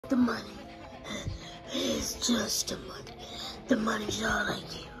the money. It's just the money. The money's all I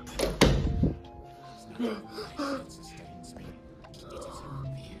give.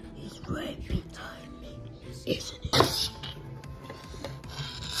 He's right behind me, isn't it?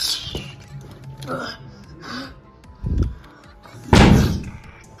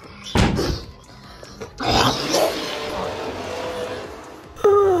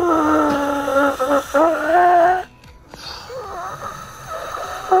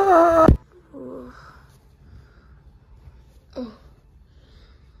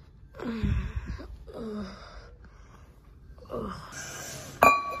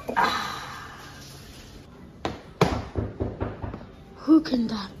 Who can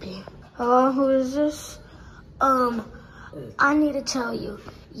that be? Hello, who is this? I need to tell you,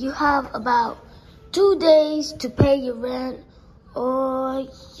 you have about 2 days to pay your rent, or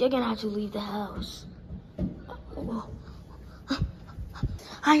you're gonna have to leave the house.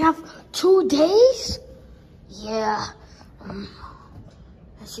 I have 2 days? Yeah,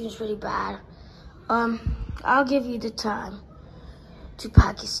 that seems pretty bad. I'll give you the time to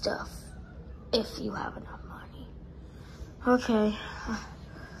pack your stuff, if you have enough money. Okay.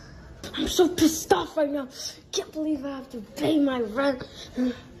 I'm so pissed off right now. Can't believe I have to pay my rent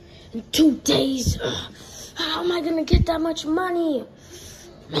in 2 days. How am I gonna get that much money?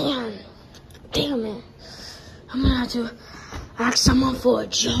 Man, damn it. I'm gonna have to ask someone for a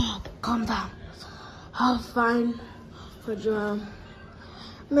job. Calm down. I'll find a job.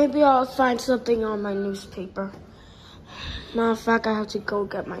 Maybe I'll find something on my newspaper. Matter of fact, I have to go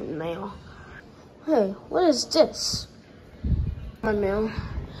get my mail. Hey, what is this? My mail.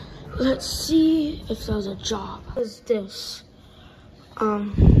 Let's see if there's a job. What is this?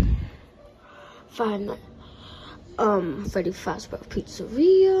 Freddy Fazbear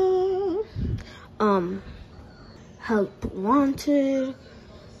Pizzeria. Help wanted.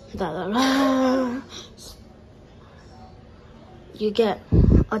 You get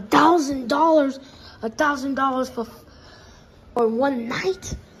 $1,000. $1,000 for one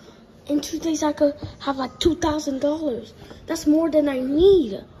night. In 2 days, I could have like $2,000. That's more than I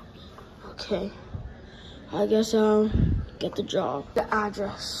need. Okay, I guess I'll get the job. The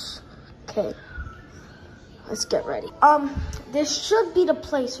address. Okay, let's get ready. This should be the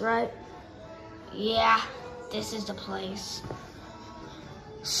place, right? Yeah, this is the place.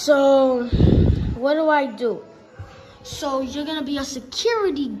 So, what do? So, you're gonna be a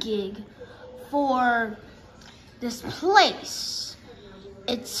security gig for this place.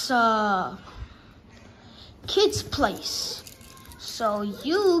 It's a kid's place. So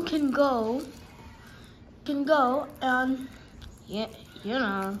you can go and, yeah, you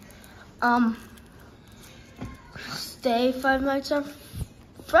know, stay 5 nights at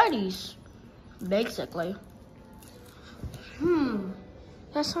Freddy's, basically.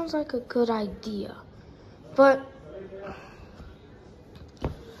 That sounds like a good idea. But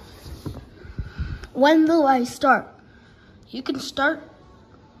when will I start? You can start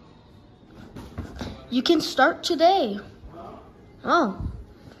today. Oh,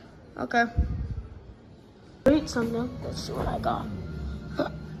 okay. Eat something. Let's see what I got.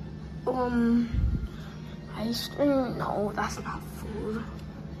 Ice cream? No, that's not food.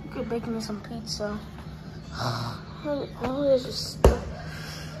 You could bake me some pizza. Oh, this is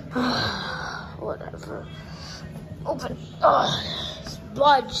whatever. Open. Oh, it's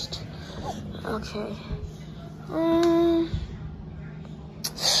budged. Okay.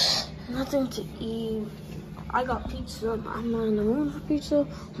 Nothing to eat. I got pizza, but I'm not in the mood for pizza.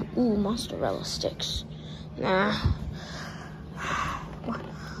 Ooh, mozzarella sticks. Nah.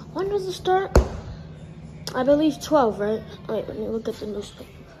 When does it start? I believe 12, right? Wait, let me look at the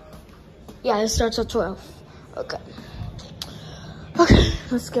newspaper. Yeah, it starts at 12. Okay. Okay,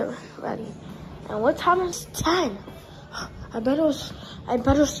 let's get ready. And what time is 10? I better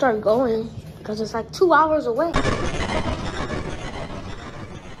start going because it's like 2 hours away.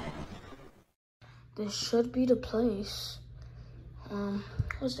 This should be the place.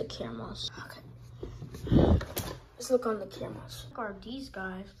 Where's the cameras? Okay. Let's look on the cameras. What are these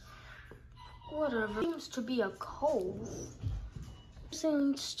guys? Whatever. Seems to be a cove.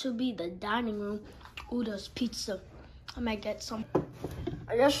 Seems to be the dining room. Ooh, there's pizza. I might get some.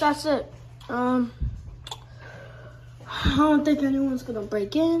 I guess that's it. I don't think anyone's gonna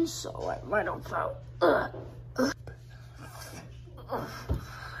break in, so I might not vote.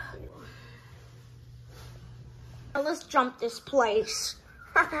 Let's jump this place.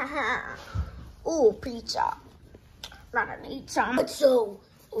 Ooh, pizza. Gotta need some. So,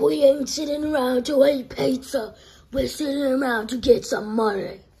 we ain't sitting around to eat pizza. We're sitting around to get some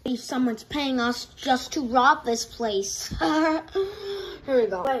money. If someone's paying us just to rob this place. Here we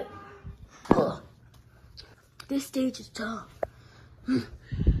go. Wait. This stage is tough.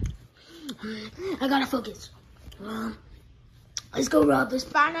 I gotta focus. Let's go rob this.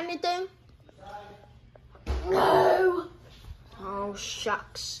 Find anything? No. Oh,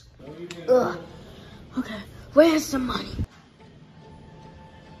 shucks. Ugh. Okay, where's the money?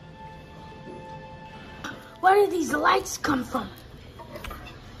 Where did these lights come from?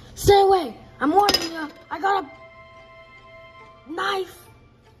 Stay away. I'm warning you. I got a knife.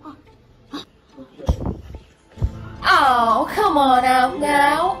 Oh, come on out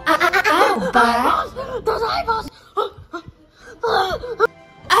now. I'll buy. Those eyeballs.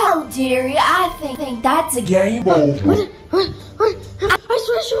 Oh, dearie, I think that's a game over. I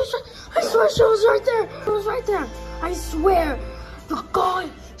swear she was right. I swear she was right there. She was right there. I swear. To God,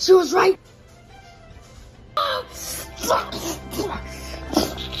 she was right.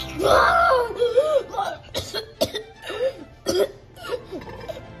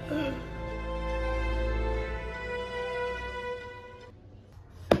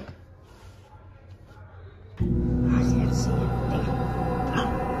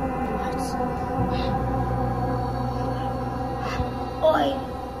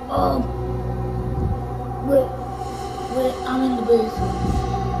 Wait, I'm in the booth.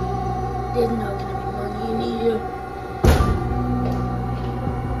 There's not gonna be money in here.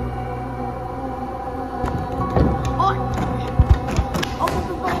 Oh! Open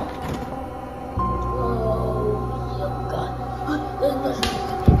the door! Oh, God. There's nothing.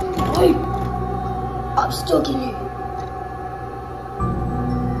 Wait! I'm stuck in here.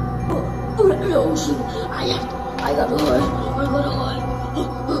 Oh, shoot. I gotta hide.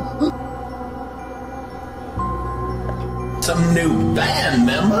 Some new band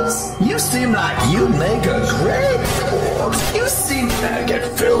members? You seem like you'd make a great force. You seem to get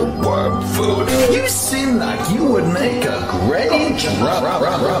filled worm food. You seem like you would make a great drummer.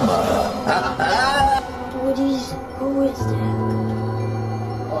 Who is that?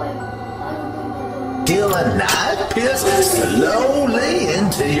 Till a knife pierces slowly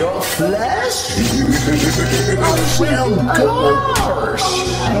into your flesh. Well, gosh.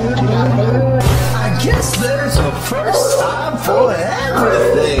 I guess there's a first time for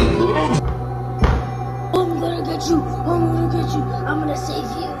everything. I'm gonna get you. I'm gonna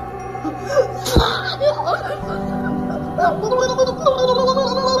save you.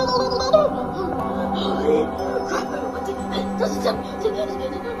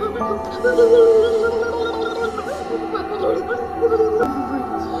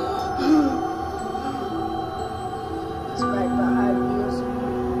 It's right behind you.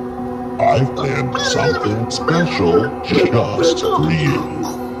 I've planned something special just for you.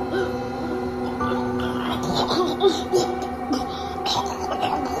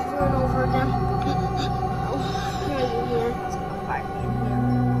 Over and over again.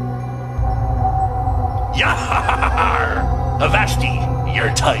 Yar! Avasti,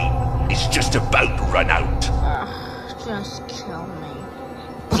 your time is just about to run out. Just kill me.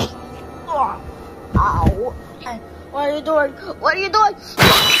 Ow. What are you doing? What are you doing?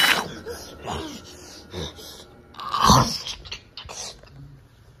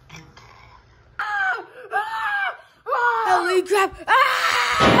 Holy crap!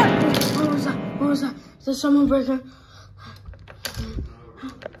 What was that? What was that? Is there someone breaking?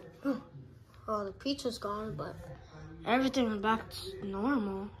 Oh, the pizza's gone, but everything is back to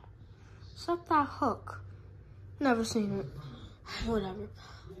normal. Except that hook. Never seen it. Whatever.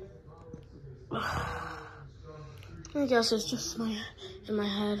 I guess it's just in my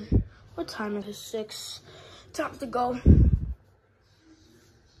head. What time is it? 6. Time to go.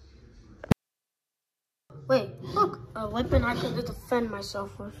 Wait, look, a weapon I can defend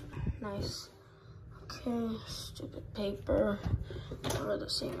myself with. Nice. Okay, stupid paper. They're the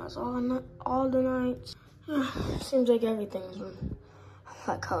same as all the nights. Seems like everything's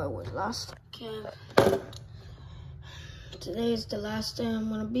like how it was last. Okay. Today is the last day I'm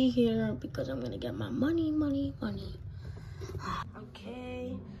gonna be here because I'm gonna get my money.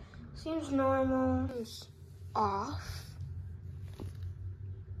 Okay, seems normal. It's off.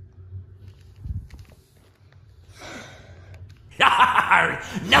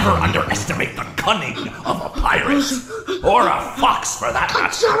 Never underestimate the cunning of a pirate. Or a fox, for that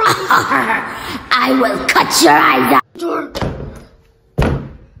matter. I will cut your eyes out. Door.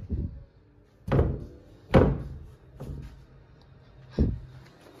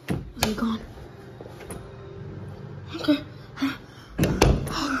 Is he gone? Okay.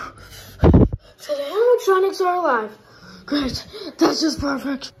 So the animatronics are alive. Great. That's just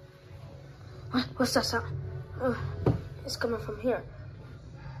perfect. What's that sound? It's coming from here.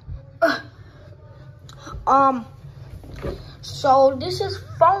 So this is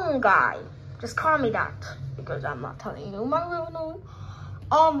Phone Guy. Just call me that because I'm not telling you my real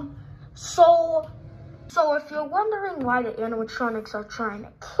name. So if you're wondering why the animatronics are trying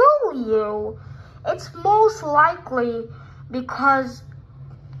to kill you, it's most likely because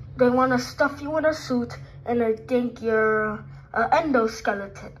they want to stuff you in a suit and they think you're an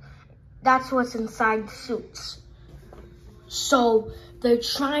endoskeleton. That's what's inside the suits. So they're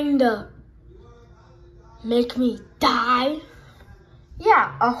trying to make me die.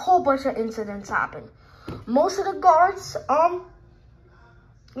 Yeah, a whole bunch of incidents happen. Most of the guards,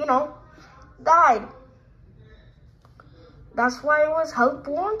 died. That's why it was help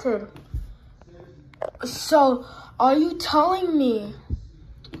wanted. So, are you telling me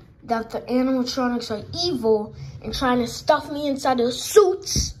that the animatronics are evil and trying to stuff me inside their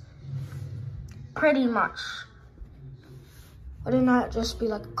suits? Pretty much. Wouldn't that just be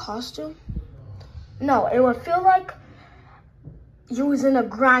like a costume? No, it would feel like you was in a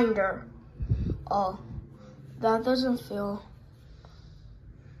grinder. Oh, that doesn't feel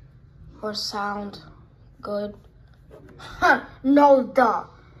or sound good. No, duh.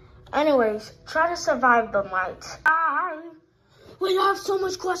 Anyways, try to survive the night. Wait, I have so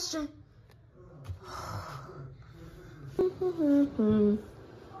much question.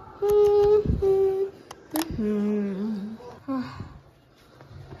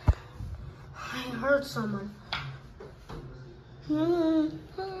 I heard someone.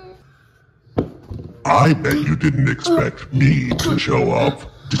 I bet you didn't expect me to show up,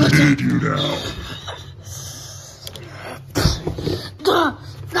 did you now?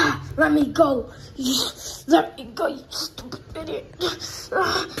 Let me go. Let me go, you stupid idiot.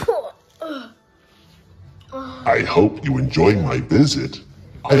 I hope you enjoy my visit.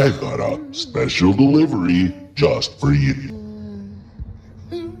 I've got a special delivery just for you.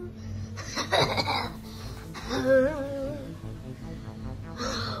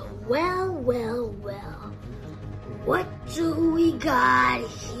 Well. What do we got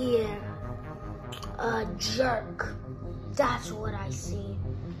here? A jerk. That's what I see.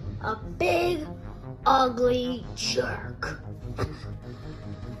 A big, ugly jerk.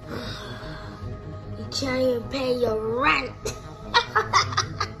 You can't even pay your rent.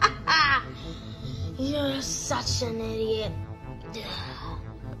 You're such an idiot.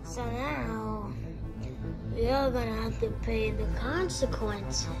 So now, you're gonna have to pay the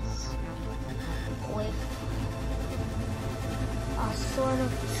consequences with a sort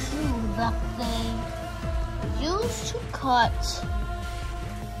of tube that they used to cut.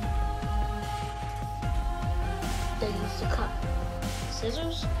 They used to cut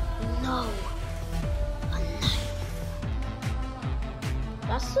scissors? No, a knife.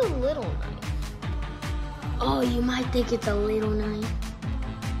 That's a little knife. Oh, you might think it's a little knife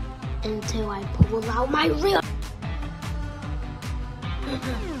until I pull out my real. You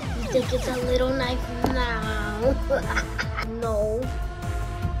think it's a little knife now? No.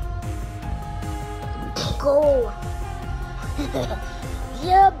 Go.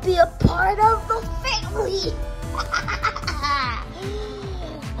 Yeah, be a part of the family.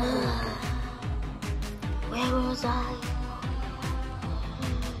 Where was I?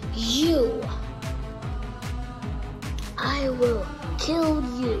 You. I will kill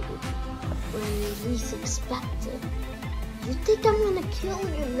you when you least expect it. You think I'm gonna kill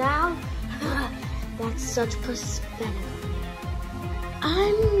you now? That's such perspective.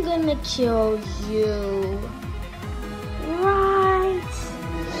 I'm gonna kill you right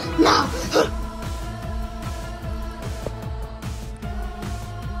now.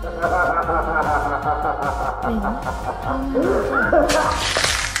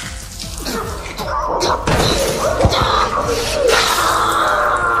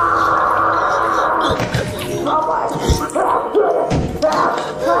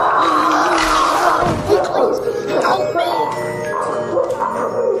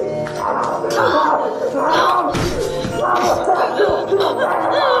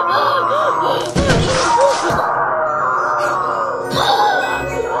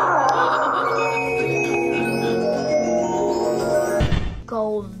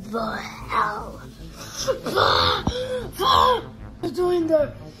 Go the hell. What are you doing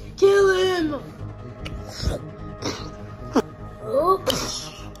there? Kill him.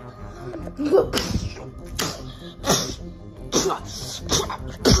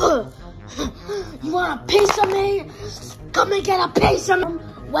 You want a piece of me? Come and get a piece of me.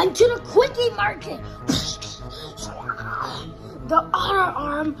 Went to the quickie market. The other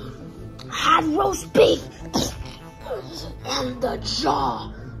arm had roast beef. And the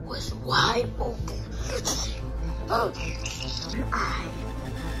jaw was wide open. I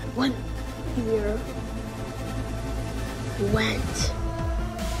went here went,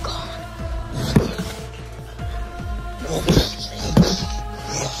 gone.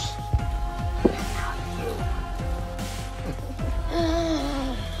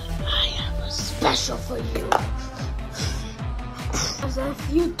 I have a special for you. As if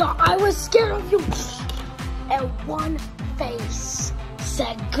you thought I was scared of you. And one face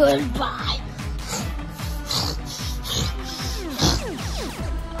said goodbye.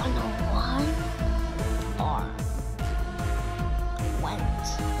 And the one arm went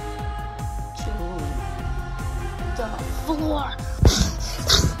to the floor.